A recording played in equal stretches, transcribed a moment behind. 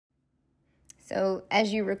So,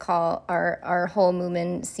 as you recall, our whole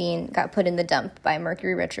Moomin scene got put in the dump by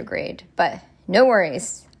Mercury retrograde. But no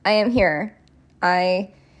worries, I am here.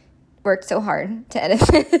 I worked so hard to edit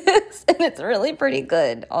this, and it's really pretty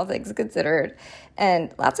good, all things considered,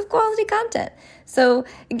 and lots of quality content. So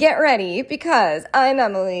get ready, because I'm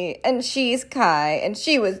Emily, and she's Kai, and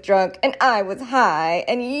she was drunk, and I was high,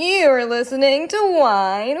 and you are listening to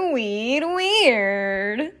Wine, Weed,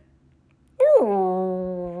 Weird.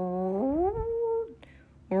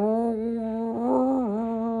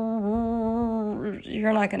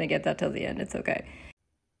 You're not going to get that till the end. It's okay.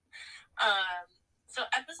 So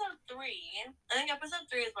episode 3, I think episode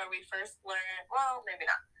 3 is where we first learn, well, maybe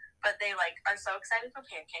not, but they, are so excited for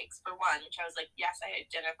pancakes, for one, which I was like, yes, I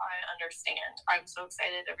identify, I understand. I'm so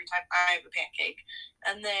excited every time I have a pancake.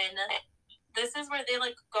 And then this is where they,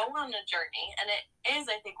 go on a journey, and it is,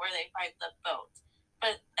 I think, where they find the boat.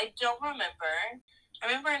 But I don't remember. I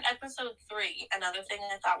remember in episode 3, another thing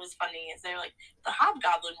I thought was funny is they're like, the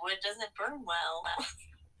hobgoblin wood doesn't burn well.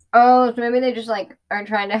 Oh, so maybe they just, are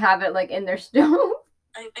trying to have it, in their stove?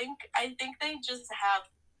 I think they just have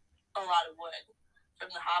a lot of wood from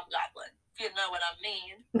the hobgoblin, if you know what I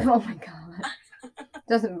mean. Oh my god.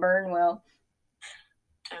 Doesn't burn well.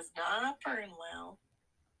 Does not burn well.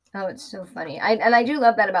 Oh, it's so funny. I do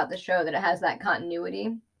love that about the show, that it has that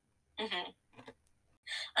continuity. Mm-hmm.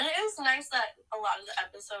 And it is nice that a lot of the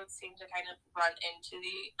episodes seem to kind of run into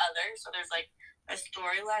the other. So there's a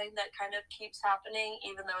storyline that kind of keeps happening,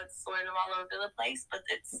 even though it's sort of all over the place, but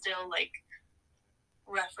it's still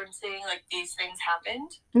referencing these things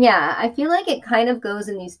happened. Yeah, I feel like it kind of goes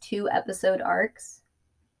in these 2 episode arcs.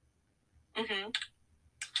 Mm-hmm.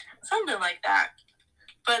 Something like that.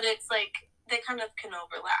 But it's they kind of can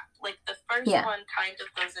overlap. The first one kind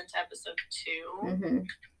of goes into episode 2. Mm-hmm.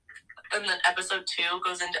 And then episode 2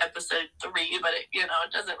 goes into episode 3, but it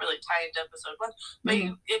doesn't really tie into episode 1. But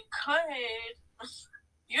it could.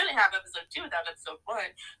 You didn't have episode 2 without episode 1,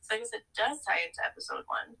 so I guess it does tie into episode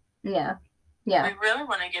 1. Yeah. Yeah. We really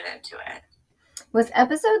want to get into it. Was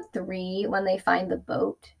episode 3 when they find the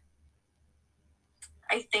boat?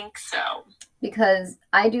 I think so. Because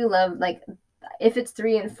I do love, if it's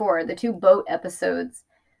 3 and 4, the 2 boat episodes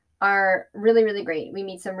are really, really great. We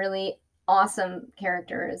meet some really awesome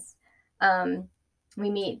characters. We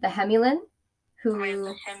meet the Hemulin,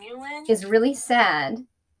 who is really sad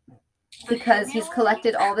because he's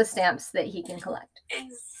collected all the stamps that he can collect.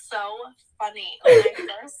 It's so funny. When I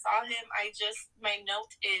first saw him, my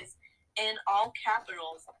note is in all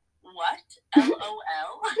capitals, what?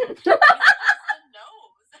 LOL? His nose.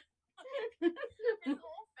 His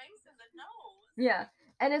whole face is a nose. Yeah.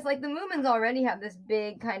 And it's the Moomins already have this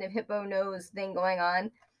big kind of hippo nose thing going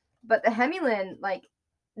on. But the Hemulin,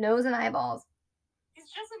 nose and eyeballs.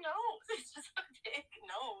 It's just a nose. It's just a big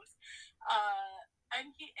nose. And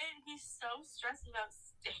he's so stressed about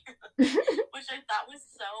stairs, which I thought was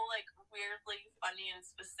so, weirdly funny and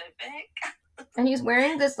specific. And he's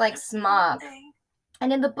wearing this, smock.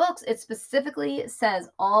 And in the books, it specifically says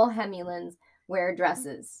all Hemulins wear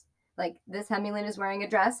dresses. This Hemulin is wearing a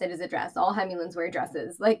dress, it is a dress. All Hemulins wear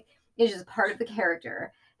dresses. It's just part of the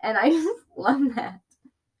character. And I just love that.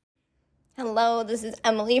 Hello, this is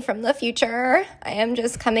Emily from the future. I am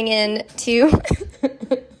just coming in to...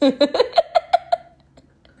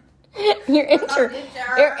 You're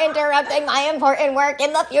interrupting my important work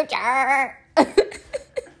in the future.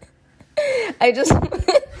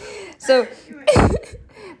 So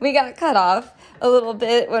we got cut off a little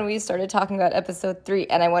bit when we started talking about episode 3,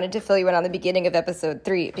 and I wanted to fill you in on the beginning of episode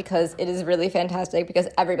 3 because it is really fantastic, because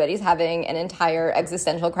everybody's having an entire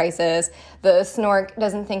existential crisis. The Snork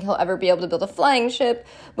doesn't think he'll ever be able to build a flying ship.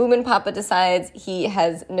 Moomin Papa decides he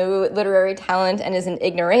has no literary talent and is an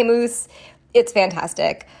ignoramus. It's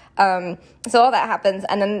fantastic. So all that happens,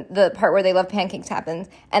 and then the part where they love pancakes happens,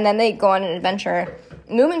 and then they go on an adventure.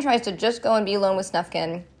 Moomin tries to just go and be alone with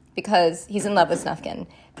Snufkin because he's in love with Snufkin.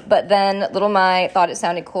 But then Little Mai thought it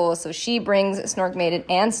sounded cool, so she brings Snork Maiden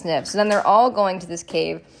and Sniff. So then they're all going to this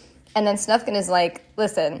cave, and then Snufkin is like,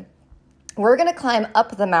 listen, we're going to climb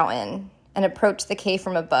up the mountain and approach the cave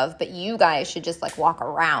from above, but you guys should just, walk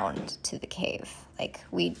around to the cave.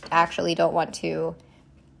 We actually don't want to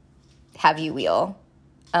have you wheel.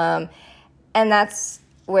 And that's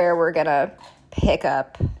where we're going to pick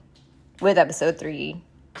up with episode 3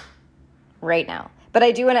 right now. But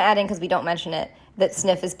I do want to add in, because we don't mention it, that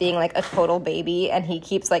Sniff is being, a total baby, and he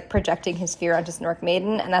keeps, projecting his fear onto Snork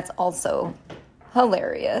Maiden, and that's also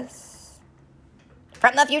hilarious.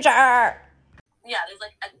 From the future! Yeah, there's,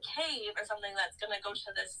 a cave or something that's going to go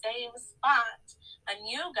to the same spot, and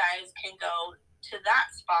you guys can go to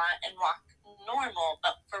that spot and walk normal,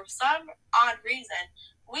 but for some odd reason,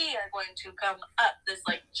 we are going to come up this,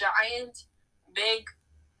 like, giant, big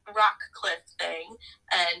rock cliff thing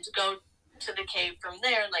and go to the cave from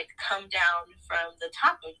there, like, come down from the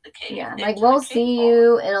top of the cave. Yeah, like, we'll see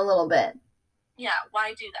you in a little bit. Yeah,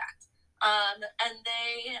 why do that? And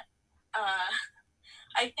they,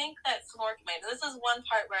 I think that Snork Maiden, this is one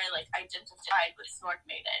part where I, like, identified with Snork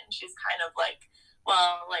Maiden. She's kind of like,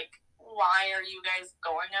 well, like, why are you guys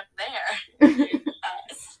going up there?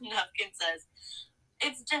 Snufkin says,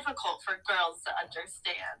 it's difficult for girls to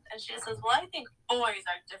understand. And she says, well, I think boys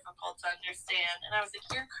are difficult to understand. And I was like,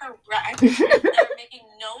 you're correct. They're making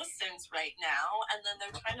no sense right now. And then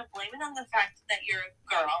they're trying to blame it on the fact that you're a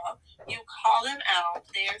girl. You call them out.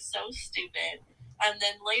 They are so stupid. And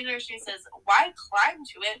then later she says, why climb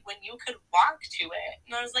to it when you could walk to it?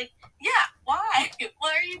 And I was like, yeah, why?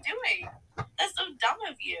 What are you doing? That's so dumb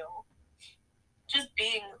of you. Just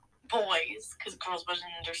being boys, because girls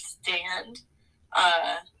wouldn't understand.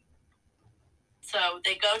 So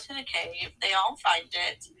they go to the cave. They all find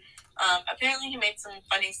it. Apparently he made some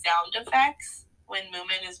funny sound effects when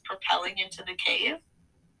Moomin is propelling into the cave.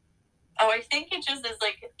 Oh, I think it just is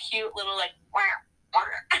like a cute little, like,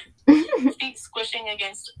 feet squishing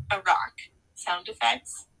against a rock sound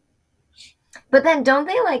effects. But then don't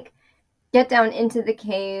they, like, get down into the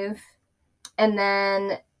cave and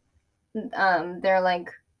then they're like,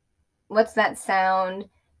 what's that sound?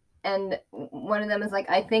 And one of them is like,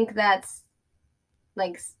 I think that's,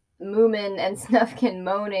 like, Moomin and Snufkin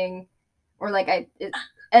moaning. Or, like,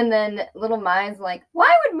 and then little Mai's like,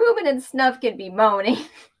 why would Moomin and Snufkin be moaning?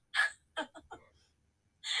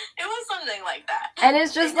 It was something like that. And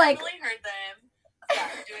it's just like, I heard them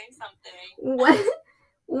doing something.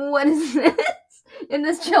 What is this in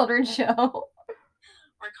this children's show?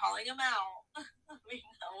 We're calling them out. We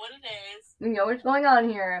know what it is. We know what's going on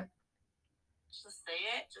here. Just say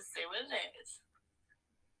it. Just say what it is.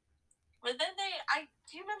 But then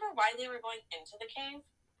do you remember why they were going into the cave?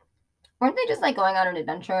 Weren't they just, like, going on an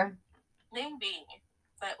adventure? Maybe.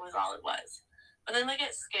 That was all it was. But then they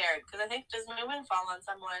get scared, because I think, does Moomin fall on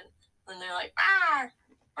someone? And they're like,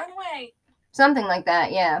 run away. Something like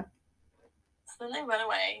that, yeah. So then they run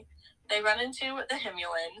away. They run into the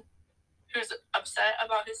Himulin, who's upset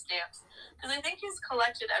about his stamps. Because I think he's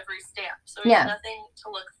collected every stamp, so he has nothing to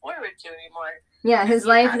look forward to anymore. Yeah, his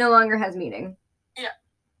life no longer has meaning. Yeah,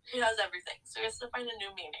 he has everything, so he has to find a new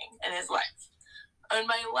meaning in his life. And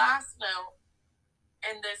my last note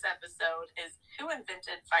in this episode is who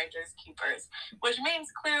invented Finders Keepers, which means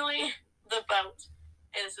clearly the boat.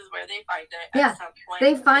 This is where they find it at some point.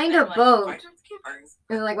 They find a boat. Finders Keepers.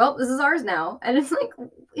 And they're like, well, this is ours now. And it's like,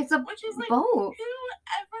 it's a boat. Which is like,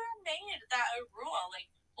 whoever made that a rule?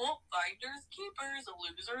 Like, well, Finders Keepers,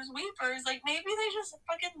 losers weepers. Like, maybe they just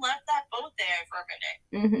fucking left that boat there for a minute.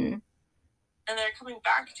 Mm-hmm. And they're coming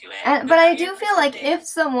back to it. But I do feel like if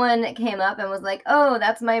someone came up and was like, oh,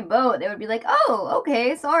 that's my boat, they would be like, oh,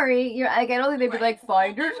 okay, sorry. I don't think they'd be like,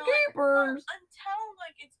 Finders Keepers. Like, until,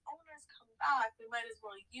 like, its owners come back, we might as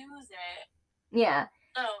well use it. Yeah.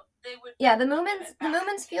 So they would. Yeah, the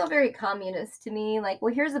Moomins feel very communist to me. Like,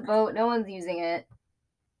 well, here's a boat, no one's using it.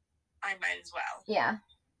 I might as well. Yeah.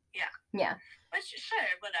 Yeah. Yeah. Which, sure,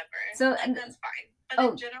 whatever. So that's fine.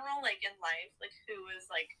 But in general, like, in life, like, who is,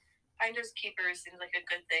 like, Finders Keepers seems like a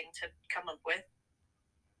good thing to come up with.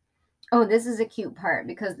 Oh, this is a cute part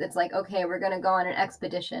because it's like, okay, we're going to go on an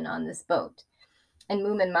expedition on this boat. And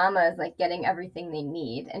Moomin Mama is, like, getting everything they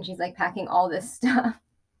need. And she's, like, packing all this stuff.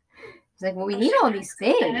 She's like, well, we need all these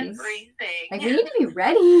things. Everything. Like, we need to be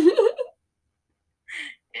ready.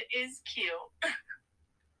 It is cute.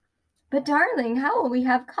 But, darling, how will we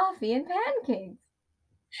have coffee and pancakes?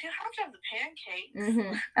 You have to have the pancakes.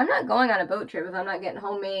 Mm-hmm. I'm not going on a boat trip if I'm not getting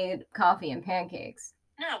homemade coffee and pancakes.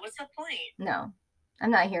 No, what's the point? No,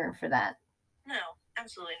 I'm not here for that. No,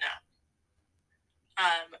 absolutely not.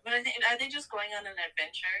 But I think, are they just going on an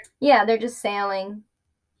adventure? Yeah, they're just sailing.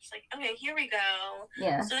 It's like, okay, here we go.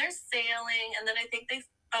 Yeah. So they're sailing, and then I think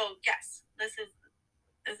yes, this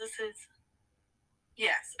is,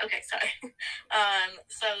 yes, okay, sorry.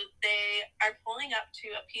 So they are pulling up to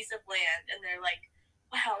a piece of land, and they're like,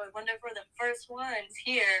 wow, I wonder if we're the first ones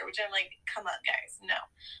here, which I'm like, come on, guys, no.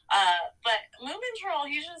 But Moomin Troll,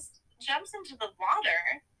 he just jumps into the water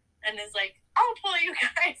and is like, I'll pull you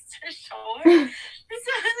guys to shore.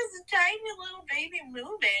 So this tiny little baby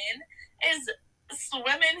Moomin is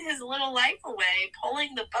swimming his little life away,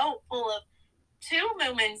 pulling the boat full of two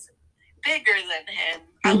Moomins bigger than him,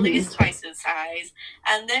 at least twice his size,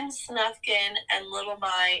 and then Snufkin and Little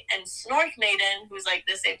Mai and Snork Maiden, who's like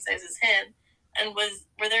the same size as him. And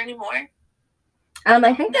were there any more?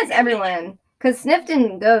 I think that's everyone. Because Sniff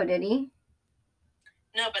didn't go, did he?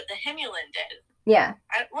 No, but the Himulin did. Yeah.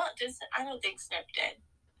 I don't think Sniff did,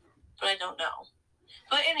 but I don't know.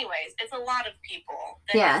 But anyways, it's a lot of people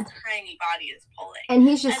that his tiny body is pulling. And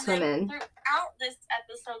he's just swimming. Throughout this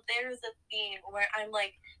episode, there's a theme where I'm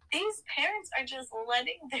like, these parents are just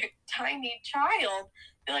letting their tiny child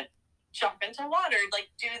be like, jump into water, like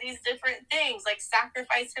do these different things, like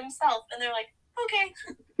sacrifice himself. And they're like, okay.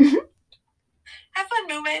 Have fun,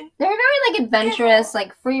 Moomin. They're very like adventurous,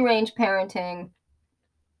 like free range parenting.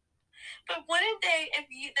 But wouldn't they, if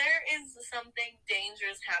there is something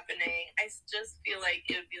dangerous happening, I just feel like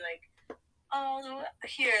it would be like, oh,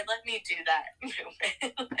 here, let me do that.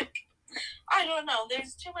 Like, I don't know.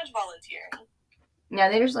 There's too much volunteering. Yeah,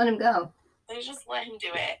 they just let him go. They just let him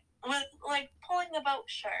do it. With, like, pulling the boat,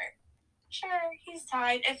 sure. Sure, he's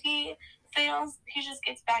tied. If he fails, he just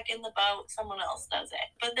gets back in the boat. Someone else does it.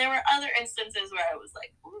 But there were other instances where I was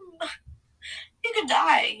like, you could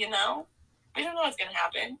die, you know? We don't know what's going to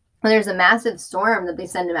happen. Well, there's a massive storm that they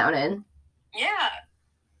send him out in. Yeah,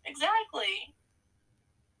 exactly.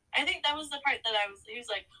 I think that was the part that he was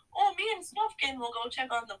like, oh, me and Snuffkin will go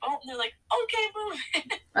check on the boat. And they're like, okay, move.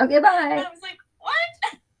 Okay, bye. And I was like,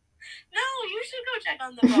 what? No, you should go check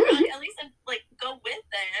on the boat. Or, like, at least, like, go with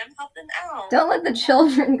them, help them out. Don't let the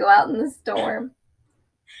children go out in the storm.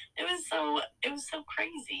 It was so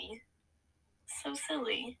crazy. So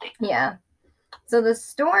silly. Yeah. So the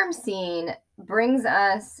storm scene brings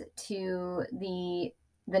us to the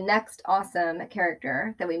next awesome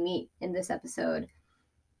character that we meet in this episode.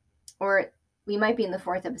 Or we might be in the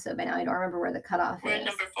 4th episode by now. I don't remember where the cutoff is. We're in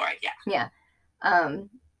number 4, yeah. Yeah.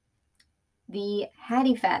 The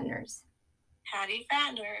Hattie Fatteners. Hattie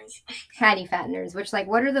Fatteners. Hattie Fatteners, which, like,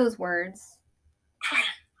 what are those words?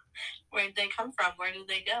 Where'd they come from? Where did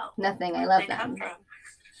they go? Nothing. I love them. Come from?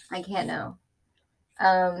 I can't know.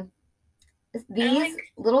 These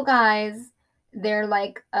little guys, they're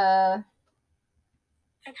like they're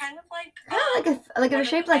kind of like they're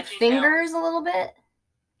shaped like fingers a little bit.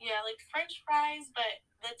 Yeah, like French fries, but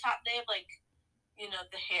the top they have like, you know,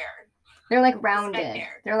 the hair. They're like rounded.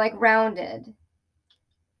 They're like rounded.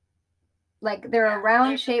 Like they're a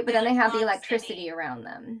round shape, but then they have the electricity around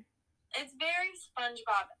them. It's very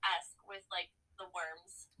SpongeBob-esque with like the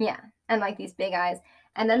worms. Yeah, and like these big eyes.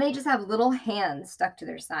 And then they just have little hands stuck to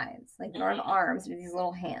their sides. Like they don't have arms, but these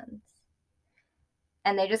little hands.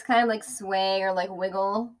 And they just kind of like sway or like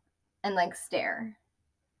wiggle and like stare.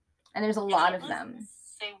 And there's a lot of them.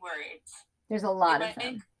 Say words. There's a lot of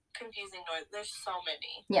them. Make confusing noise. There's so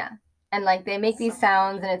many. Yeah. And like they make these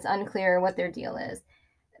sounds and it's unclear what their deal is.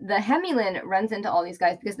 The Hemulin runs into all these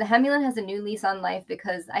guys because the Hemulin has a new lease on life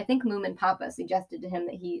because I think Moomin Papa suggested to him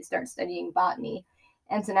that he start studying botany.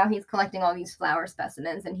 And so now he's collecting all these flower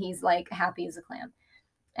specimens and he's like happy as a clam.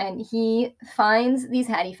 And he finds these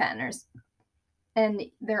Hattie Fatteners. And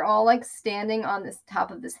they're all like standing on this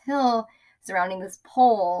top of this hill surrounding this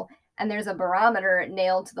pole. And there's a barometer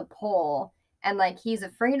nailed to the pole. And like he's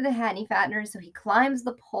afraid of the Hattie Fatteners. So he climbs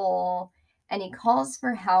the pole and he calls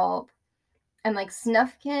for help. And like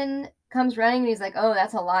Snuffkin comes running and he's like, oh,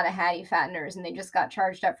 that's a lot of Hattie Fatteners. And they just got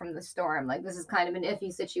charged up from the storm. Like this is kind of an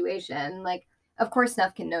iffy situation. Like, of course,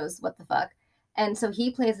 Snuffkin knows what the fuck. And so he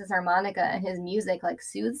plays his harmonica and his music like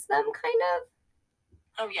soothes them kind of.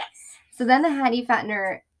 Oh, yes. So then the Hattie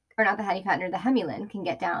Fattener, or not the Hattie Fattener, the Hemulin can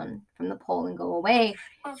get down from the pole and go away.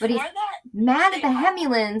 But he's mad at the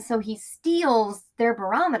Hemulin, so he steals their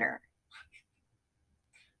barometer.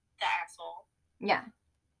 The asshole. Yeah.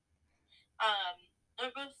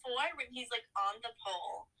 Before, when he's like on the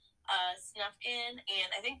pole, Snuffkin and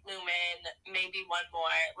I think Moomin, maybe one more,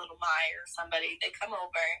 Little Mai or somebody, they come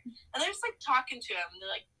over and they're just like talking to him. They're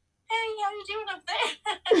like, hey, how you doing up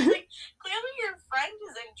there? Like, clearly your friend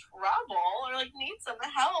is in trouble or like needs some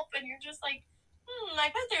help, and you're just like, I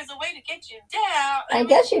bet there's a way to get you down. I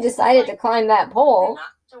guess you decided to climb that pole.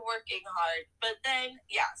 Not to working hard, but then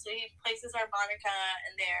so he plays his harmonica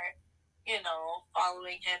and they're, you know,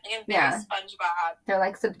 following him. Again, very SpongeBob. They're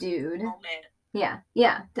like subdued. Moment.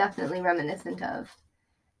 Yeah, definitely reminiscent of,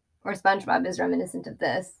 or SpongeBob is reminiscent of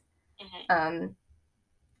this. Mm-hmm.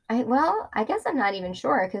 I guess I'm not even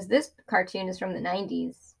sure because this cartoon is from the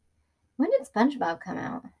 90s. When did SpongeBob come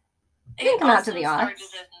out? It didn't come out to the aughts.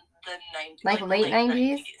 The 90s, like late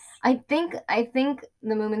 90s? I think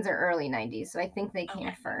the Moomins are early 90s, so I think they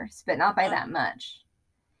came first, but not by that much.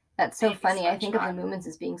 That's so funny. I think of the Moomins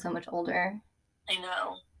as being so much older. I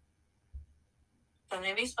know. But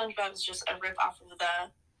maybe SpongeBob is just a rip off of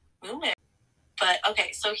the Moomin. But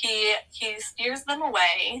okay, so he steers them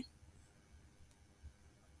away.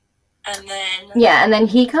 And then... Yeah, and then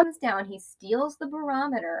he comes down, he steals the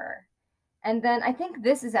barometer, And then I think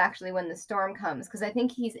this is actually when the storm comes, because I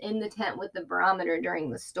think he's in the tent with the barometer during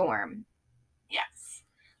the storm. Yes.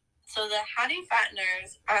 So the Hattie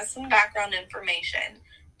Fatteners, as some background information,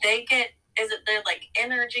 they get, they're like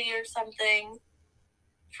energy or something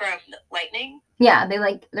from lightning? Yeah, they're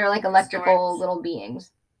like electrical Storms. little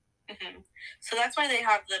beings. Mm-hmm. So that's why they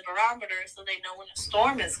have the barometer, so they know when a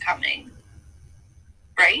storm is coming.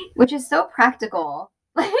 Right? Which is so practical.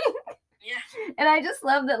 Yeah. And I just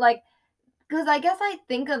love that, like, because I guess I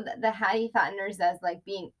think of the Hattie Fatteners as like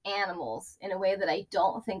being animals in a way that I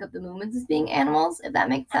don't think of the Moomins as being animals, if that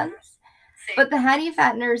makes sense. But the Hattie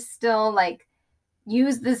Fatteners still like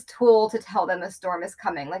use this tool to tell them a storm is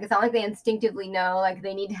coming. Like, it's not like they instinctively know, like,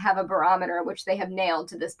 they need to have a barometer, which they have nailed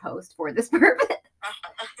to this post for this purpose.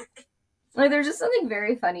 Like, there's just something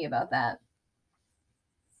very funny about that.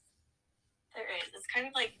 There is. It's kind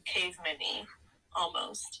of like caveman-y,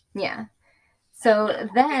 almost. Yeah. So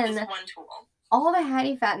then one tool. All the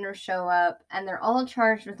Hattie Fatteners show up, and they're all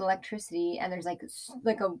charged with electricity, and there's like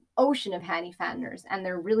a ocean of Hattie Fatteners, and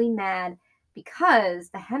they're really mad because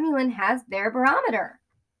the Hemulin has their barometer.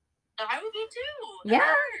 I would be too.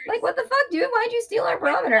 Yeah, like, what the fuck, dude? Why'd you steal our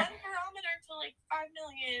barometer? One barometer to like 5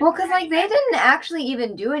 million. Well, because like they didn't actually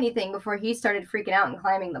even do anything before he started freaking out and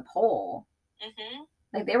climbing the pole. Mm-hmm.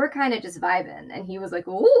 Like, they were kind of just vibing, and he was like,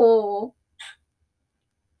 "Ooh."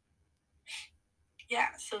 Yeah.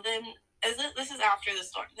 So then, this is after the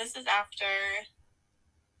storm. This is after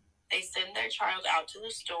they send their child out to the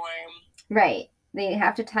storm. Right. They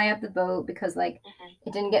have to tie up the boat because, like,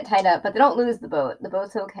 it didn't get tied up, but they don't lose the boat. The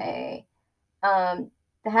boat's okay. The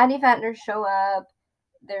Hattie Fatteners show up.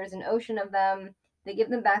 There's an ocean of them. They give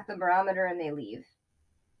them back the barometer and they leave.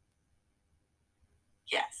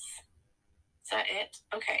 Yes. Is that it?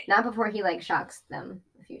 Okay. Not before he, like, shocks them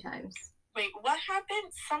a few times. Wait, what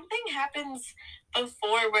happened? Something happens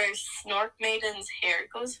before where Snork Maiden's hair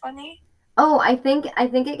goes funny? Oh, I think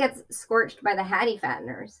it gets scorched by the Hattie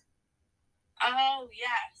Fatteners. Oh,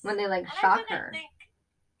 yes. When they, like, shock her.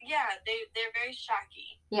 Yeah, they're very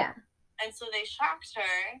shocky. Yeah. And so they shocked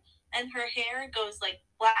her, and her hair goes, like,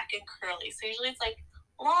 black and curly. So usually it's, like,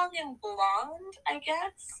 long and blonde, I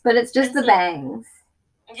guess. But it's just the bangs.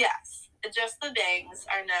 Yes. Just the bangs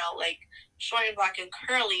are now, like, short and black and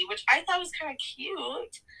curly, which I thought was kind of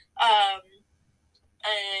cute.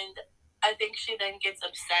 And I think she then gets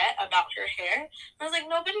upset about her hair. I was like,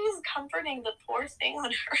 nobody's comforting the poor thing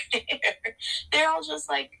on her hair. They're all just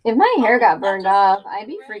like... If my hair got burned off, I'd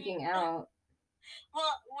be freaking out.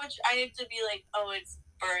 Well, which I have to be like, oh, it's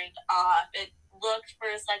burned off. It looked for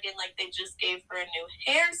a second like they just gave her a new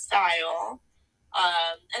hairstyle.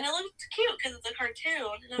 And it looked cute because it's a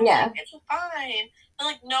cartoon. And I was like, it's fine. But,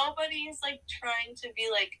 like, nobody's, like, trying to be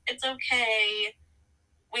like, it's okay.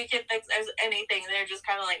 We can fix anything. They're just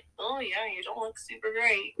kind of like, oh, yeah, you don't look super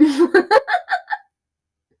great.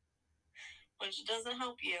 Which doesn't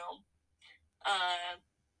help you.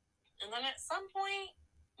 And then at some point,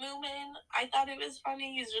 Moomin, I thought it was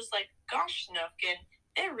funny. He's just like, gosh, Snufkin,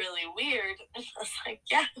 they're really weird. And I was like,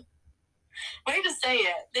 yeah. Way to say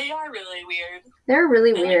it. They are really weird. They're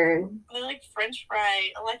really weird. They're like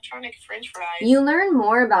electronic French fries. You learn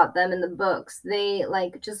more about them in the books. They,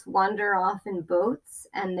 like, just wander off in boats,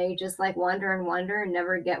 and they just, like, wander and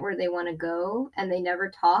never get where they want to go, and they never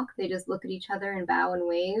talk. They just look at each other and bow and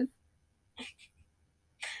wave.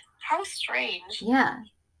 How strange. Yeah.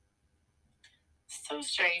 So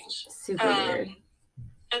strange. Super weird.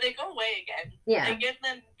 But they go away again. Yeah. They give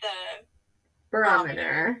them the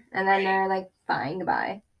barometer, and then they're like, fine,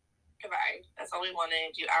 goodbye. That's all we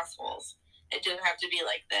wanted, you assholes. It didn't have to be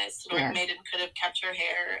like this. Snork Maiden could have kept her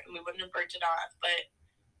hair and we wouldn't have burnt it off,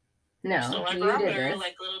 but no, still a barometer,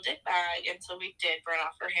 like a little dick bag, and so we did burn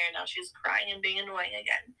off her hair. Now she's crying and being annoying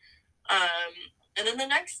again. And then the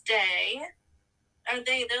next day,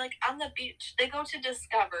 they're like on the beach. They go to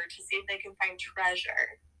discover to see if they can find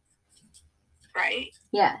treasure. Right?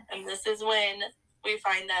 Yeah. And this is when we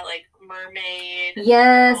find that, like, mermaid.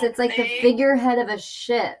 Yes, it's like the figurehead of a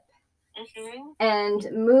ship. Mm-hmm. And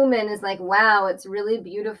Moomin is like, wow, it's really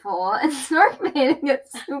beautiful. And Snork Maiden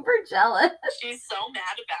gets super jealous. She's so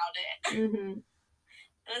mad about it. Mm-hmm.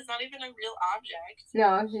 And it's not even a real object.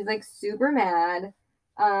 No, she's, like, super mad.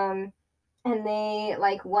 And they,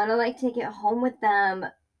 like, want to, like, take it home with them.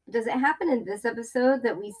 Does it happen in this episode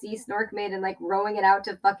that we see Snork Maiden, like, rowing it out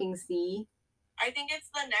to fucking sea? I think it's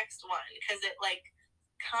the next one, because it, like,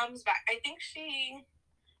 comes back. I think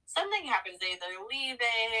something happens. They either leave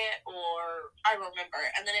it, or I don't remember.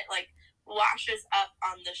 And then it, like, washes up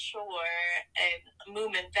on the shore in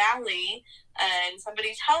Moomin Valley, and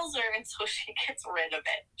somebody tells her, and so she gets rid of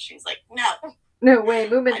it. She's like, no. No way,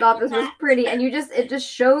 Moomin I thought will this was not. pretty, and it just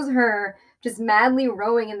shows her just madly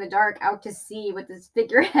rowing in the dark out to sea with this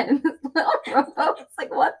figurehead and this little rowboat. It's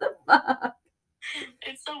like, what the fuck?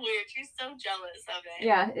 It's so weird. She's so jealous of it.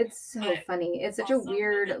 Yeah, it's so But funny. It's such a also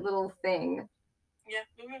weird Moomin- little thing. Yeah,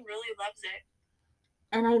 Moomin really loves it.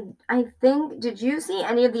 And I think, did you see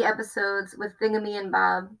any of the episodes with Thingamy and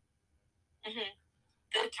Bob? Mm-hmm.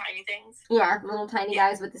 The tiny things. Yeah, the little tiny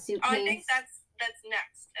guys with the suitcase. Oh, I think that's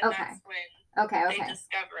next, and Okay. that's when Okay. they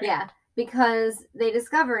discover it. Yeah, because they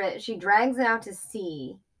discover it. She drags it out to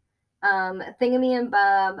sea. Thingamy and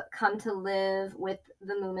Bob come to live with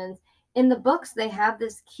the Moomins. In the books, they have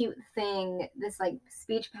this cute thing, this like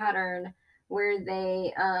speech pattern where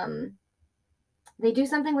they do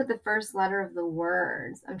something with the first letter of the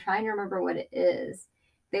words. I'm trying to remember what it is.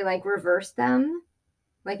 They like reverse them,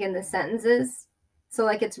 like in the sentences. So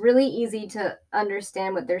like it's really easy to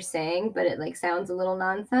understand what they're saying, but it like sounds a little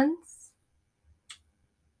nonsense.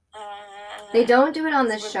 They don't do it on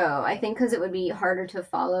the show, I think, because it would be harder to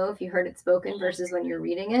follow if you heard it spoken versus when you're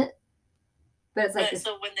reading it. But it's like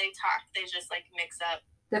so when they talk, they just like mix up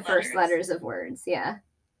the first letters of words, yeah.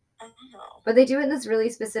 Oh. But they do it in this really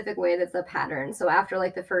specific way that's a pattern. So after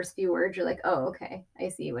like the first few words, you're like, oh, okay, I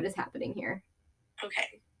see what is happening here.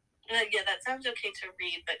 Okay. Yeah, that sounds okay to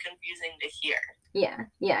read, but confusing to hear.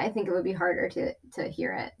 Yeah, I think it would be harder to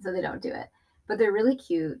hear it, so they don't do it. But they're really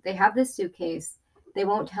cute. They have this suitcase. They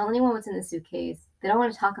won't tell anyone what's in the suitcase. They don't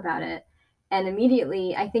want to talk about it. And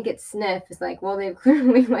immediately, I think it's Sniff is like, well, they've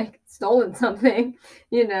clearly like stolen something,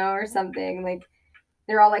 or something. Like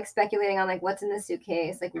they're all like speculating on like what's in the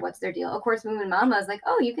suitcase, like what's their deal. Of course, Moomin Mama is like,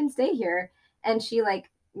 oh, you can stay here, and she like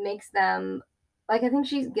makes them. Like I think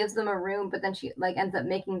she gives them a room, but then she like ends up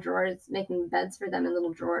making beds for them in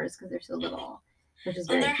little drawers because they're so little, which is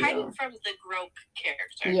very cute. They're hiding from the Groke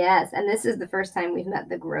character. Yes, and this is the first time we've met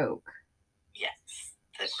the Groke. Yes,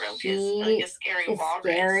 the Groke is like a scary walrus.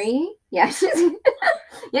 Scary. Yeah, she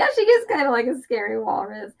is kind of like a scary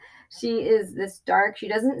walrus. She is this dark. She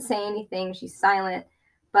doesn't say anything. She's silent,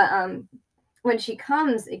 but when she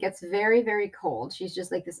comes, it gets very, very cold. She's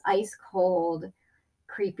just like this ice cold,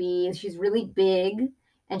 creepy. She's really big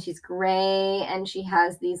and she's gray and she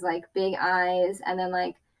has these like big eyes, and then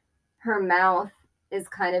like her mouth is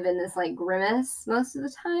kind of in this like grimace most of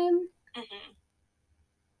the time. Mm-hmm.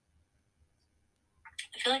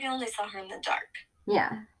 I feel like I only saw her in the dark.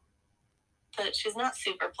 Yeah. But she's not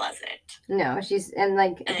super pleasant. No,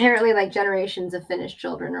 apparently like generations of Finnish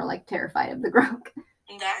children are like terrified of the Groke.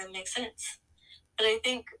 That makes sense. But I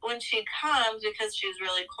think when she comes, because she's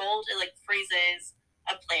really cold, it like freezes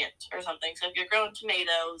a plant or something. So if you're growing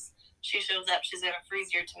tomatoes, she shows up, she's gonna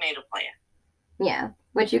freeze your tomato plant. Yeah,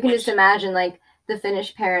 which you can just imagine, like the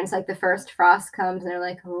Finnish parents, like the first frost comes and they're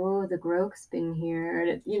like, oh, the Groke's been here,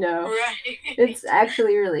 and right. It's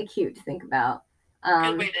actually really cute to think about.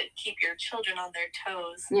 Good way to keep your children on their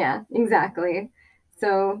toes. Yeah, exactly.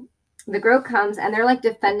 So the Groke comes and they're like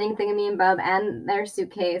defending Thingamy and Bub and their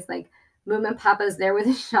suitcase. Like Moomin Papa's there with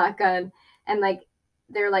a shotgun, and like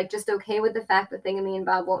they're like just okay with the fact that Thingamy and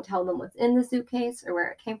Bob won't tell them what's in the suitcase or where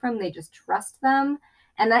it came from. They just trust them.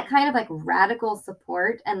 And that kind of like radical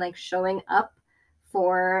support and like showing up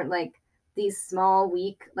for like these small,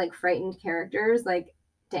 weak, like frightened characters, like,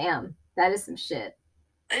 damn, that is some shit.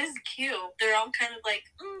 That is cute. They're all kind of like,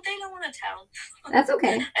 they don't want to tell. That's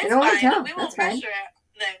okay. They don't want to tell. We won't pressure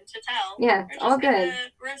them to tell. Yeah, it's all good.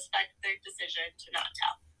 Respect their decision to not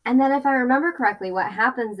tell. And then if I remember correctly, what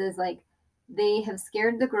happens is like they have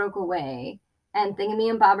scared the Groke away, and Thingamy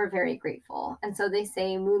and Bob are very grateful. And so they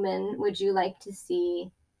say, Moomin, would you like to see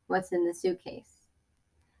what's in the suitcase?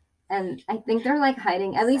 And I think they're like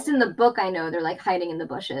hiding, at least in the book I know, they're like hiding in the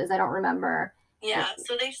bushes. I don't remember. Yeah,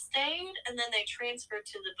 so they stayed and then they transferred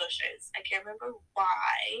to the bushes. I can't remember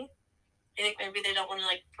why. I think maybe they don't want to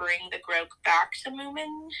like bring the Groke back to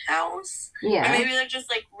Moomin house. Yeah. Or maybe they're just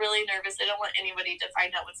like really nervous. They don't want anybody to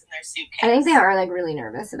find out what's in their suitcase. I think they are like really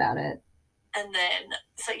nervous about it. And then,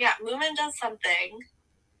 so yeah, Moomin does something.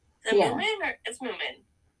 Is it Moomin or it's Moomin?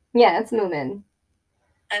 Yeah, it's Moomin.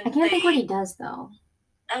 And I can't think what he does though.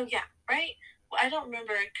 Oh yeah, right? Well, I don't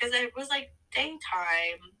remember because it was like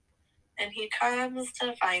daytime. And he comes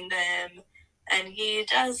to find them, and he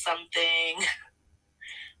does something,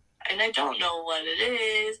 and I don't know what it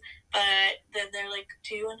is, but then they're like,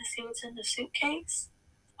 do you want to see what's in the suitcase?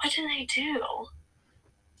 What do they do?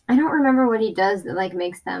 I don't remember what he does that, like,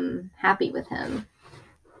 makes them happy with him.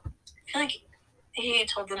 I feel like he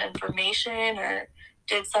told them information or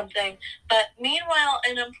did something, but meanwhile,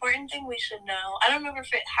 an important thing we should know, I don't remember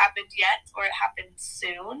if it happened yet or it happened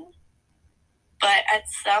soon, but at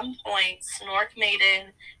some point, Snork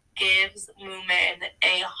Maiden gives Moomin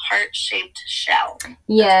a heart-shaped shell.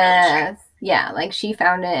 Yes. Really yeah, like she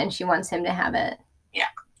found it and she wants him to have it. Yeah,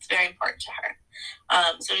 it's very important to her.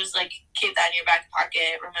 So just like keep that in your back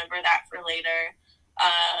pocket. Remember that for later.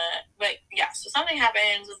 But yeah, so something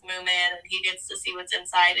happens with Moomin and he gets to see what's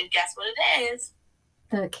inside, and guess what it is?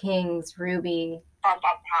 The king's ruby. Bum,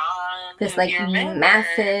 bum, bum. This like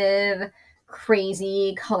massive,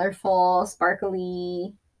 crazy, colorful,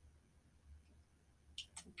 sparkly,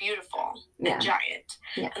 beautiful and giant.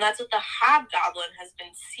 Yeah. And that's what the hobgoblin has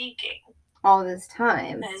been seeking all this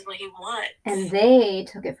time. That is what he wants. And they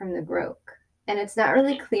took it from the Groke. And it's not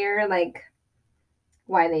really clear like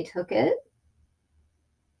why they took it.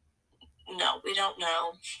 No, we don't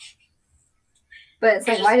know. But it's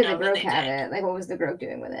like, why did the Groke have it? Like, what was the Groke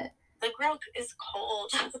doing with it? The Groke is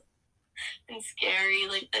cold and scary.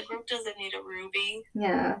 Like, the Groke doesn't need a ruby.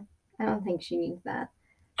 Yeah, I don't think she needs that.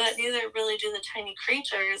 But neither really do the tiny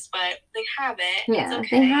creatures, but they have it. Yeah,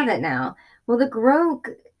 okay. They have it now. Well, the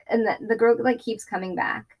Groke, and the Groke, like, keeps coming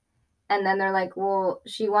back. And then they're like, well,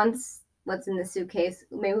 she wants what's in the suitcase.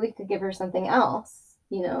 Maybe we could give her something else,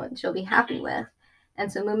 you know, and she'll be happy with. And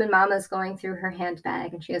so Moomin Mama's going through her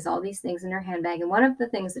handbag, and she has all these things in her handbag. And one of the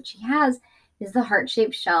things that she has is the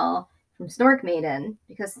heart-shaped shell from Snork Maiden,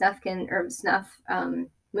 because Moomin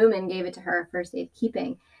gave it to her for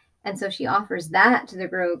safekeeping. And so she offers that to the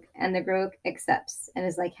Groke, and the Groke accepts and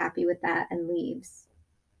is like happy with that and leaves.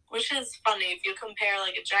 Which is funny if you compare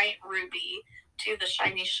like a giant ruby to the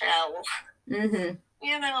shiny shell. Mm-hmm.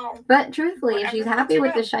 You know. But truthfully, if she's happy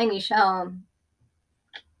with the shiny shell,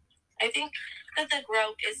 I think that the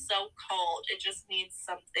Groke is so cold, it just needs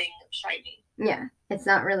something shiny. Yeah, it's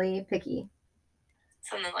not really picky.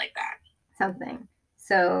 Something like that. Something.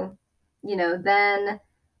 So, you know, then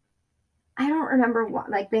I don't remember what.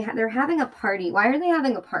 Like they're having a party. Why are they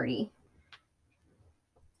having a party?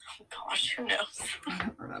 Oh gosh, who knows? I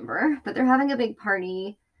don't remember. But they're having a big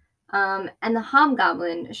party, and the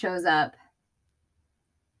hobgoblin shows up,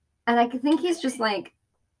 and I think he's just like.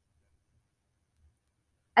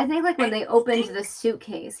 I think like when they opened the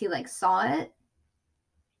suitcase, he like saw it.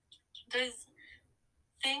 Does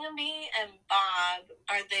Thingamy and Bob,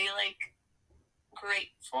 are they like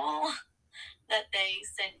grateful that they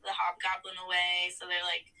sent the hobgoblin away? So they're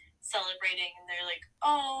like celebrating and they're like,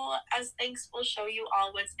 oh, as thanks, we'll show you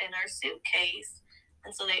all what's in our suitcase.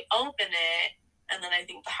 And so they open it, and then I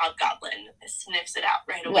think the hobgoblin sniffs it out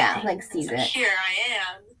right away. Yeah, like sees it. Here I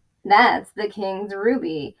am. That's the king's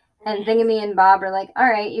ruby. And Thingamy and Bob are like, all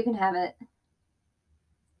right, you can have it.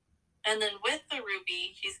 And then with the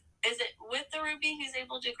ruby, he's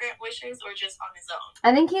able to grant wishes, or just on his own?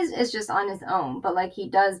 I think it's just on his own, but like he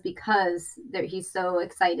does because he's so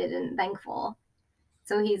excited and thankful.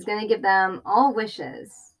 So he's going to give them all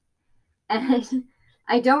wishes. And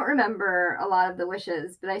I don't remember a lot of the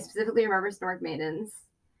wishes, but I specifically remember Snork Maiden's.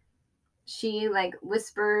 She like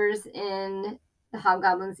whispers in the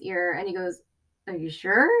hobgoblin's ear, and he goes, are you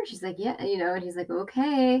sure? She's like, yeah, you know, and he's like,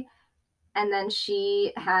 okay. And then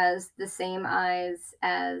she has the same eyes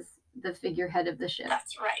as the figurehead of the ship.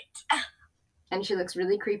 That's right. And she looks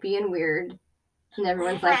really creepy and weird. And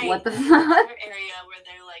everyone's like, what the fuck? Another area where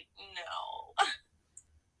they're like,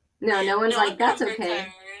 no. No one's like, that's okay.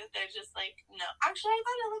 They're just like, no. Actually, I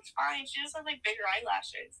thought it looked fine. She just had like bigger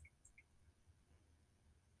eyelashes.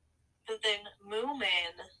 But then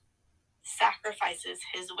Moomin sacrifices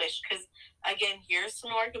his wish, because again, here's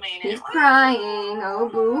Snork Maiden. He's crying. Oh,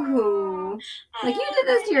 boo-hoo. Like, you did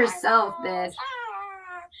this to yourself, bitch.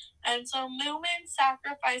 And so Moomin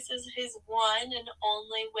sacrifices his one and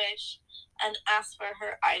only wish and asks for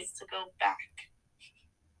her eyes to go back.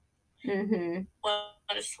 Mm-hmm.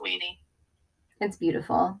 What a sweetie. It's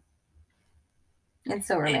beautiful. It's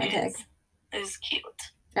so romantic. It is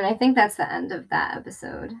cute. And I think that's the end of that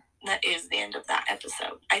episode. That is the end of that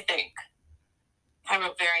episode, I think. I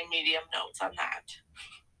wrote very medium notes on that.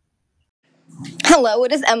 Hello,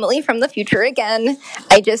 it is Emily from the future again.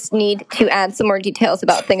 I just need to add some more details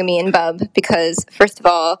about Thingamy and Bub because, first of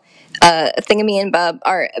all, Thingamy and Bub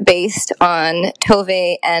are based on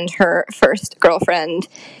Tove and her first girlfriend,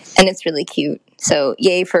 and it's really cute. So,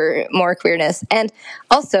 yay for more queerness. And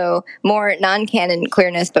also, more non-canon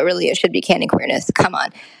queerness, but really it should be canon queerness. Come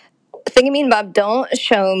on. Thingamy and Bob don't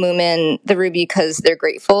show Moomin the ruby because they're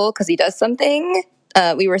grateful because he does something.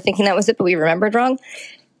 We were thinking that was it, but we remembered wrong.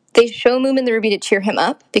 They show Moomin the ruby to cheer him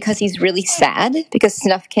up because he's really sad because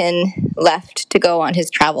Snufkin left to go on his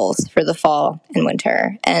travels for the fall and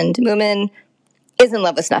winter. And Moomin is in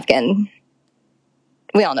love with Snufkin.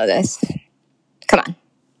 We all know this. Come on.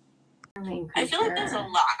 I feel like there's a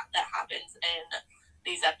lot that happens in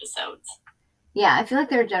these episodes. Yeah, I feel like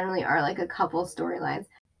there generally are like a couple storylines.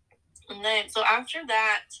 And then, so after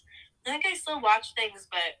that, I think I still watch things,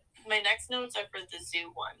 but my next notes are for the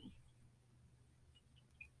zoo one.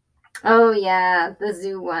 Oh yeah, the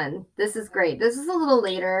zoo one. This is great. This is a little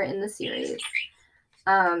later in the series.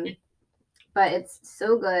 But it's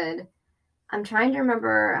so good. I'm trying to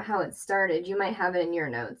remember how it started. You might have it in your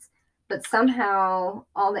notes. But somehow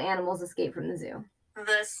all the animals escape from the zoo.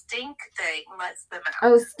 The stink thing lets them out.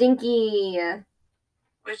 Oh, Stinky.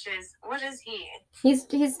 Which is, what is he? He's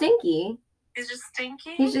stinky. He's just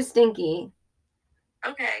stinky? He's just stinky.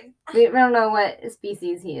 Okay. We don't know what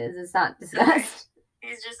species he is. It's not discussed. Okay.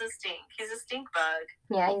 He's just a stink. He's a stink bug.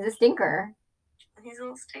 Yeah, he's a stinker. He's a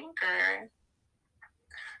little stinker.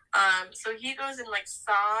 So he goes and like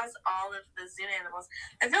saws all of the zoo animals.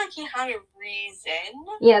 I feel like he had a reason.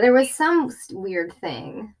 Yeah, there was some weird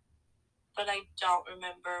thing. But I don't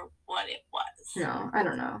remember what it was. No, I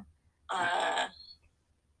don't know.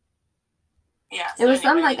 Yeah. So it was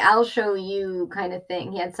some like I'll show you kind of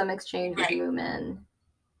thing. He had some exchange with Moomin.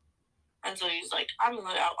 And so he's like, I'm gonna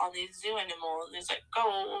let out all these zoo animals. And he's like,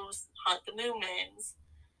 go hunt the Moomins.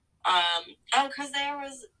 Because there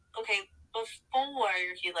was, before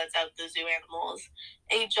he lets out the zoo animals,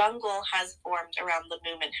 a jungle has formed around the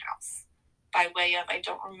Moomin house. By way of, I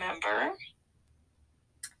don't remember.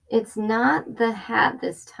 It's not the hat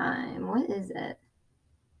this time. What is it?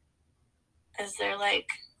 Is there like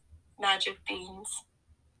magic beans?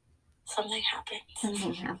 Something happens.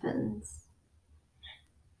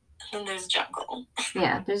 And then there's jungle.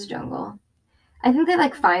 Yeah, there's jungle. I think they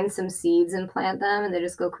like find some seeds and plant them and they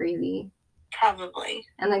just go crazy. Probably.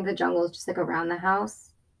 And like the jungle is just like around the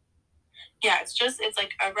house. Yeah, it's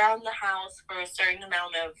like around the house for a certain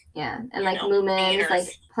amount of and like Moomins like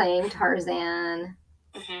playing Tarzan.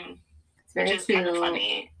 Mm-hmm. It's very cute. Kind of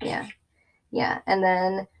funny. Yeah. And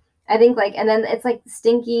then I think and then it's like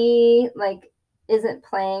Stinky like isn't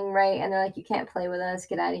playing right, and they're like, you can't play with us,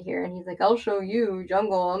 get out of here. And he's like, I'll show you,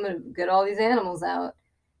 jungle, I'm gonna get all these animals out.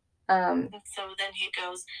 So then he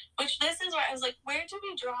goes, which this is where I was like, where do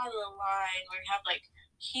we draw the line where we have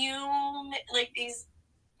these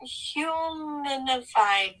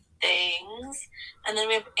humanified things, and then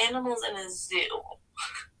we have animals in a zoo.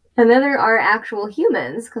 And then there are actual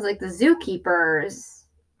humans, because like the zookeepers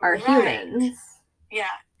are humans.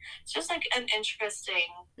 Yeah. It's just like an interesting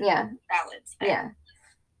balance there. Yeah.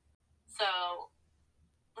 So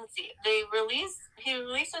let's see. He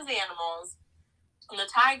releases the animals, and the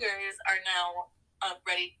tigers are now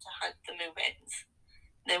ready to hunt the Moomins.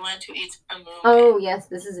 They want to eat a Moomin. Oh yes,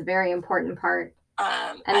 this is a very important part.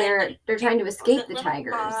 And they're trying to escape the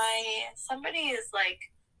tigers. Somebody is like,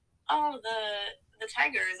 oh, the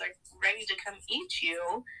tigers are ready to come eat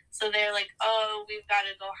you. So they're like, oh, we've got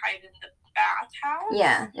to go hide in the bathhouse.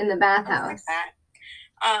 Yeah, in the bathhouse. Like that.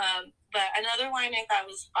 But another line I thought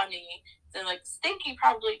was funny. They're like, Stinky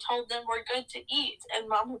probably told them we're good to eat, and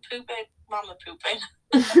Mama Poopin.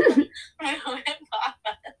 and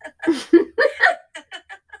Papa.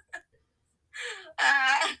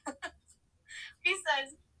 He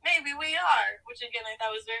says, maybe we are, which again I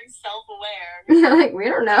thought was very self-aware. Yeah, like, we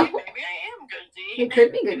don't know. Maybe I am good to eat. It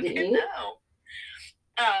could be good to eat. No.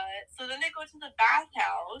 So then they go to the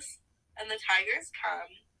bathhouse, and the tigers come,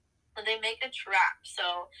 and they make a trap.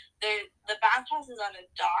 So the bathhouse is on a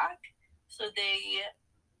dock, so they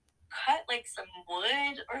cut like some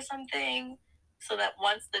wood or something, so that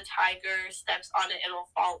once the tiger steps on it, it'll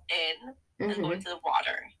fall in and go into the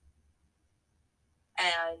water.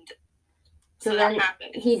 And so that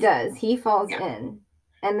happens. He does. He falls in.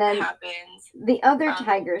 And then the other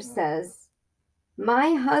tiger says,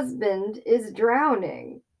 my husband is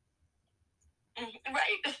drowning.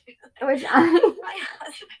 Right. Which my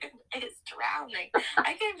husband is drowning.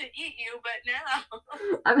 I came to eat you, but now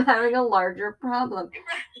I'm having a larger problem.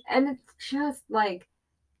 Right. And it's just like,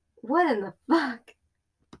 what in the fuck?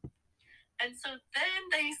 And so then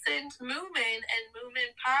they sent Moomin and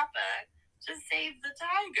Moomin Papa to save the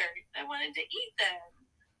tiger that wanted to eat them.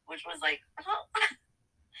 Which was like, oh,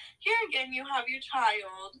 here again you have your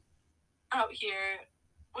child out here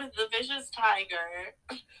with the vicious tiger.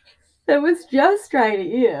 That was just trying to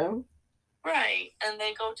eat him. Right. And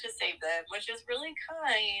they go to save them, which is really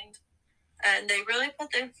kind. And they really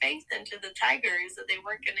put their faith into the tigers that they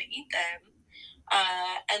weren't going to eat them.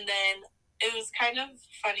 And then it was kind of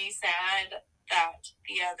funny, sad that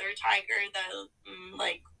the other tiger, the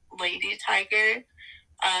lady tiger,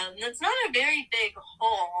 it's not a very big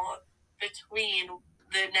hole between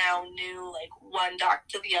the now new one dock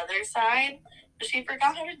to the other side. But she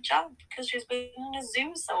forgot how to jump because she's been in a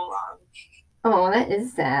zoo so long. Oh, that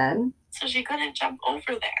is sad. So she couldn't jump over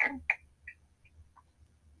there.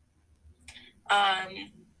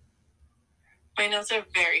 My notes are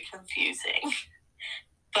very confusing.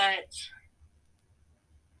 But,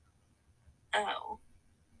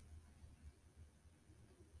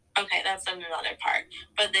 okay, that's another part.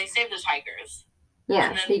 But they save the tigers.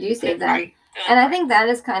 Yeah, they do save them. And I think that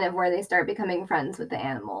is kind of where they start becoming friends with the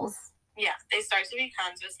animals. Yeah, they start to be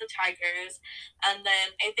friends with the tigers. And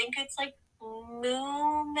then I think it's like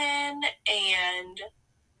Moomin and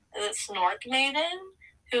the Snork Maiden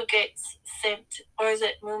who gets sent, or is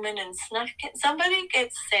it Moomin and Snuff? Somebody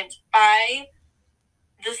gets sent by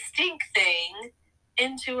the stink thing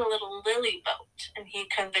into a little lily boat, and he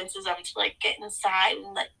convinces them to like get inside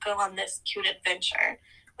and like go on this cute adventure,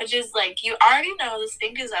 which is like, you already know the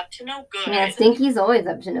stink is up to no good. Yeah, Stinky's always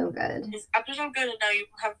up to no good. He's up to no good, and now you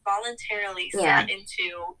have voluntarily sat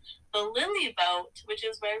into the lily boat, which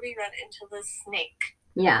is where we run into the snake.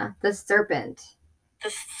 Yeah, the serpent.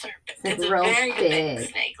 The serpent. It's a very big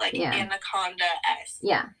snake, like anaconda-esque.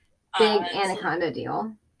 Yeah, big anaconda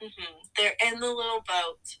deal. Mm-hmm. They're in the little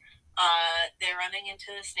boat. They're running into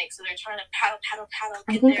the snake, so they're trying to paddle.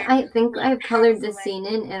 I think I've colored this scene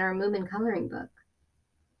in our Moomin coloring book.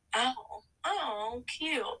 Oh,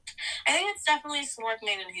 cute. I think it's definitely Snork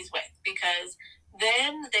Maiden he's with, because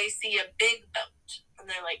then they see a big boat, and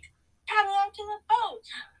they're like, paddle out to the boat.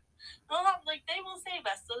 Like, they will save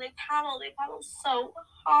us. So they paddle so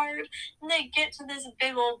hard, and they get to this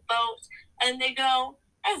big old boat, and they go,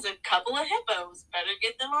 there's a couple of hippos, better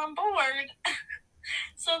get them on board.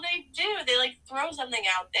 So they do. They like throw something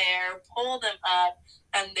out there, pull them up,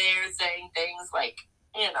 and they're saying things like,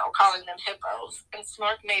 calling them hippos. And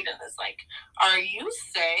Snork Maiden is like, are you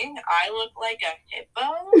saying I look like a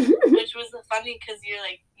hippo? Which was funny, because you're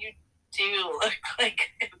like, you do look like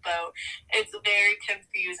a hippo. It's very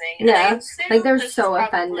confusing. Yeah, like they're so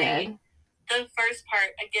offended. The first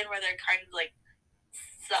part, again, where they're kind of like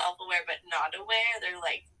self-aware but not aware, they're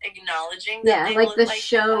like acknowledging that they like the like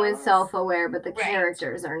show hippos. Is self-aware, but the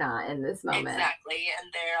characters are not in this moment. Exactly,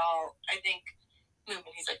 and they're all, I think,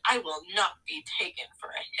 he's like, I will not be taken for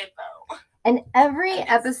a hippo. And every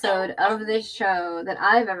episode of this show that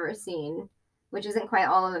I've ever seen, which isn't quite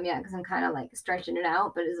all of them yet because I'm kind of like stretching it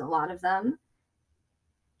out, but is a lot of them,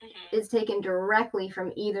 is taken directly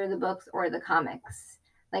from either the books or the comics.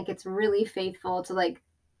 Like, it's really faithful to like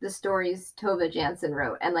the stories Tova Jansen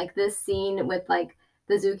wrote. And like this scene with like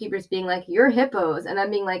the zookeepers being like, you're hippos, and I'm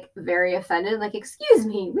being like very offended, like, excuse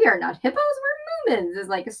me, we are not hippos, we're Moomins, is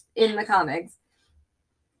like in the comics.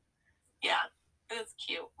 Yeah, that's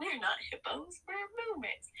cute. We're not hippos, we're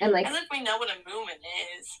Moomins. And like, as if we know what a Moomin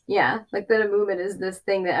is. Yeah, like that a Moomin is this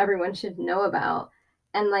thing that everyone should know about.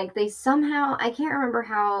 And like they somehow, I can't remember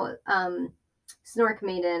how Snork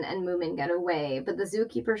Maiden and Moomin get away, but the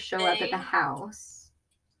zookeepers show up at the house.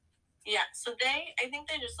 Yeah, so I think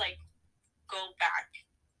they just like go back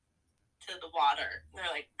to the water. They're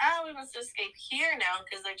like, we must escape here now,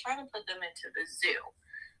 because they're trying to put them into the zoo.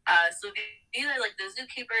 So these are like the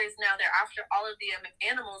zookeepers. Now they're after all of the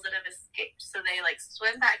animals that have escaped. So they like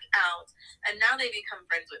swim back out, and now they become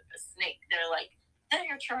friends with the snake. They're like,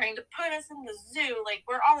 they're trying to put us in the zoo. Like,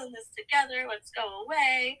 we're all in this together. Let's go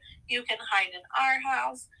away. You can hide in our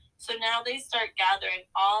house. So now they start gathering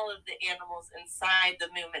all of the animals inside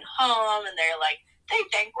the Moomin home, and they're like, they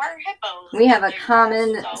think we're hippos. We have a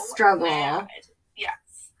common struggle.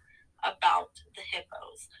 Yes, about the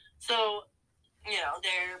hippos. So,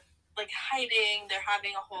 they're like hiding. They're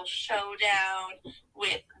having a whole showdown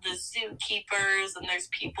with the zookeepers, and there's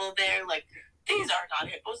people there like, these are not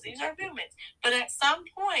hippos, these are Moomins. But at some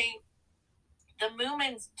point, the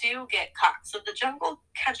Moomins do get caught. So the jungle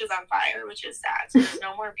catches on fire, which is sad. So there's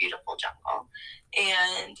no more beautiful jungle.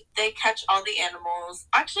 And they catch all the animals.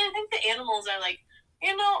 Actually, I think the animals are like,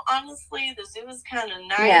 honestly, the zoo is kind of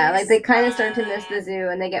nice. Yeah, like they kind of start to miss the zoo,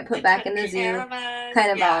 and they get put back in the zoo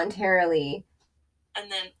kind of voluntarily. And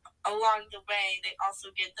then along the way, they also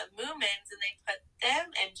get the Moomins, and they put them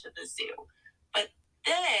into the zoo. But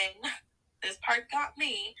then, this part got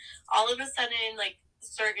me, all of a sudden, like,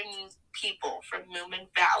 certain people from Moomin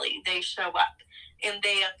Valley, they show up, and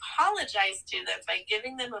they apologize to them by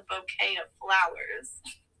giving them a bouquet of flowers.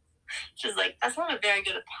 Which is like, that's not a very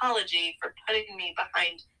good apology for putting me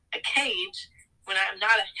behind a cage when I'm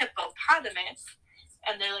not a hippopotamus.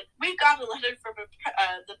 And they're like, we got a letter from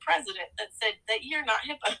the president that said that you're not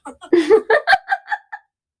hippo.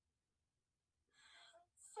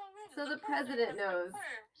 So the president knows.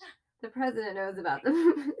 The president knows about them.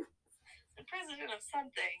 The president of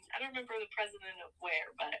something. I don't remember the president of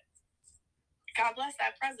where, but God bless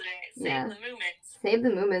that president. Save the Moomins. Save the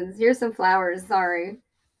Moomins. Here's some flowers. Sorry.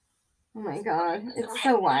 Oh my god, it's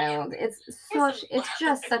so wild. It's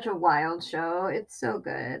just such a wild show. It's so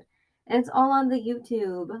good. And it's all on the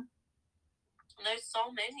YouTube. There's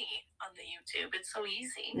so many on the YouTube. It's so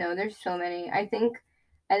easy. No, there's so many. I think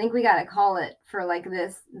we gotta call it for like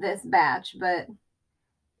this batch, but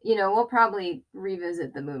you know, we'll probably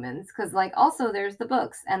revisit the Moomins because like also there's the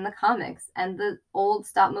books and the comics and the old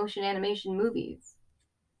stop motion animation movies.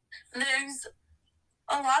 There's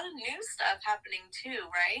a lot of new stuff happening too,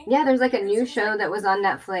 right? Yeah, there's like a new show that was on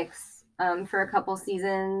Netflix for a couple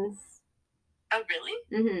seasons. Oh, really?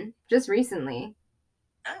 Mm-hmm. Just recently.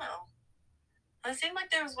 Oh. It seemed like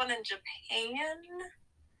there was one in Japan.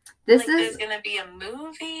 There's going to be a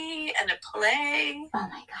movie and a play. Oh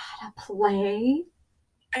my god, a play?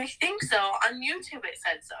 I think so. On YouTube it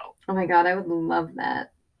said so. Oh my god, I would love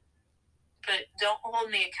that. But don't hold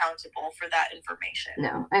me accountable for that information.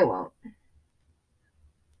 No, I won't.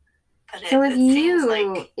 But so if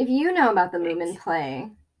you know about the Moomin play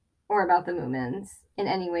or about the Moomins in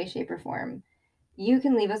any way, shape, or form, you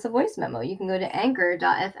can leave us a voice memo. You can go to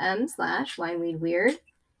anchor.fm/wineweedweird,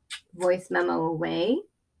 voice memo away.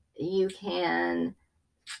 You can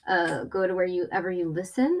go to wherever you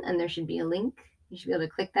listen, and there should be a link. You should be able to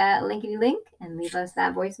click that linkity link and leave us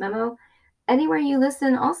that voice memo. Anywhere you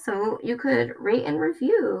listen, also, you could rate and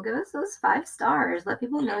review. Give us those 5 stars. Let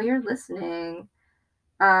people know you're listening.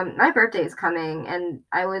 My birthday is coming, and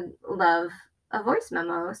I would love a voice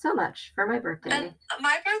memo so much for my birthday. And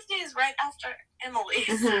my birthday is right after Emily's.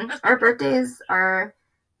 Mm-hmm. Our birthdays are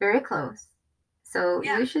very close. So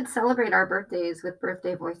we should celebrate our birthdays with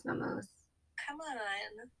birthday voice memos. Come on.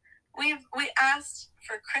 We asked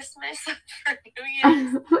for Christmas, for New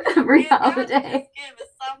Year's. Every holiday. Give us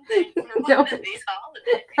something for one of these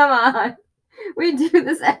holidays. Come on. We do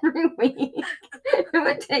this every week. It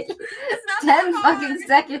would take you 10 fucking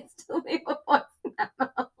seconds to leave a voice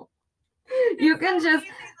memo. You can just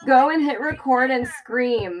go and hit record and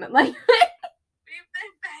scream. Like, we've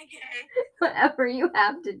been begging. Whatever you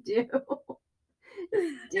have to do.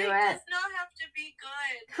 Just do it. It does not have to be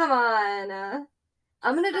good. Come on.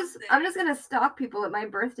 I'm just gonna stalk people at my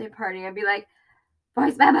birthday party and be like,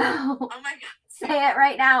 voice memo. Oh my god. Say it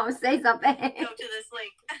right now. Say something. Go to this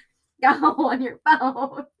link. Go on your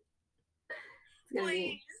phone. It's gonna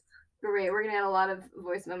Please. be great. We're gonna get a lot of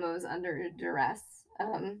voice memos under duress,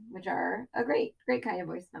 which are a great kind of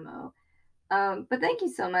voice memo. But thank you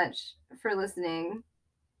so much for listening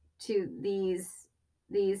to these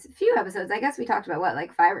few episodes. I guess we talked about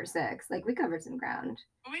like 5 or 6. Like we covered some ground.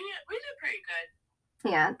 We did pretty good.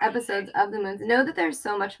 Yeah, episodes of the Moons. Know that there's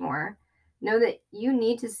so much more. Know that you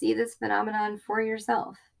need to see this phenomenon for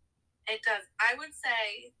yourself. It does. I would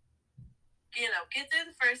say, get through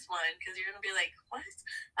the first one because you're going to be like, what?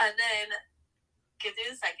 And then get through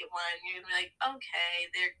the second one. You're going to be like, okay,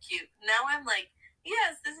 they're cute. Now I'm like,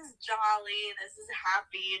 yes, this is jolly. This is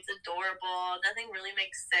happy. It's adorable. Nothing really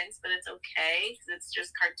makes sense, but it's okay because it's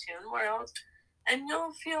just cartoon world. And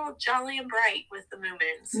you'll feel jolly and bright with the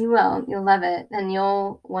Moomins. You will. You'll love it. And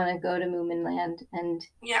you'll want to go to Moomin Land and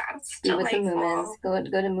be with the Moomins. Go to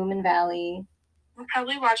Moomin Valley. We'll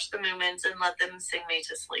probably watch the Moomins and let them sing me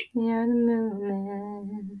to sleep. You're the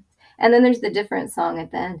Moomins. And then there's the different song at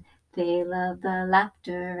the end. They love the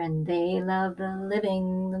laughter and they love the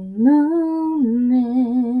living, the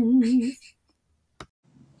Moomins.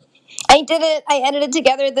 I did it. I edited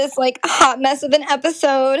together this like hot mess of an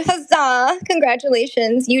episode. Huzzah!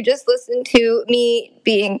 Congratulations. You just listened to me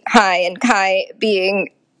being high and Kai being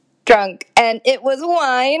drunk. And it was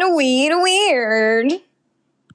wine, weed, weird.